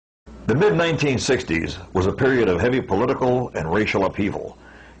The mid-1960s was a period of heavy political and racial upheaval,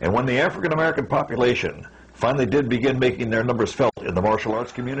 and when the African-American population finally did begin making their numbers felt in the martial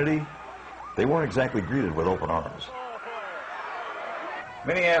arts community, they weren't exactly greeted with open arms.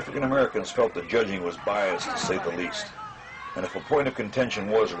 Many African-Americans felt the judging was biased, to say the least, and if a point of contention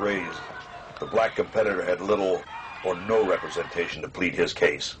was raised, the black competitor had little or no representation to plead his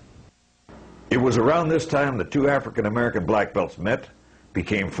case. It was around this time that two African-American black belts met,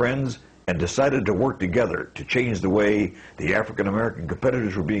 became friends, and decided to work together to change the way the African-American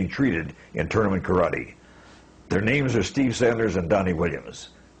competitors were being treated in tournament karate. Their names are Steve Sanders and Donnie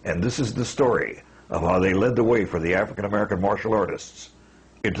Williams, and this is the story of how they led the way for the African-American martial artists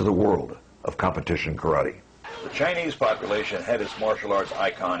into the world of competition karate. The Chinese population had its martial arts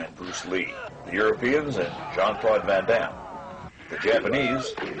icon in Bruce Lee, the Europeans in Jean-Claude Van Damme, the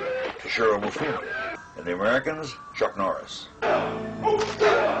Japanese, Toshiro Mifune, and the Americans, Chuck Norris.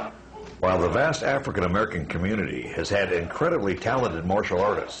 While the vast African-American community has had incredibly talented martial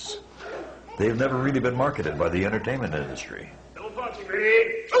artists, they've never really been marketed by the entertainment industry.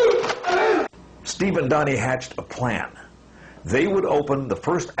 Steve and Donnie hatched a plan. They would open the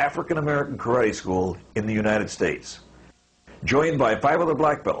first African-American karate school in the United States. Joined by 5 other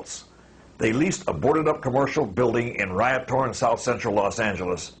black belts, they leased a boarded-up commercial building in riot-torn South Central Los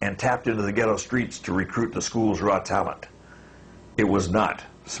Angeles and tapped into the ghetto streets to recruit the school's raw talent. It was not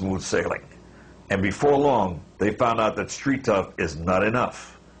smooth sailing, and before long, they found out that street tough is not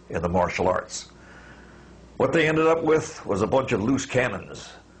enough in the martial arts. What they ended up with was a bunch of loose cannons,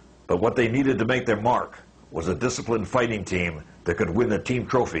 but what they needed to make their mark was a disciplined fighting team that could win the team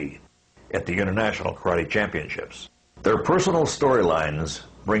trophy at the International Karate Championships. Their personal storylines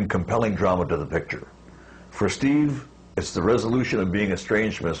bring compelling drama to the picture. For Steve, it's the resolution of being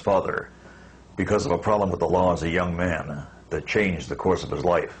estranged from his father because of a problem with the law as a young man that changed the course of his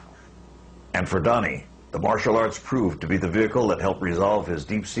life. And for Donnie, the martial arts proved to be the vehicle that helped resolve his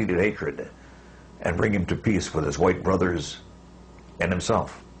deep-seated hatred and bring him to peace with his white brothers and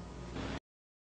himself.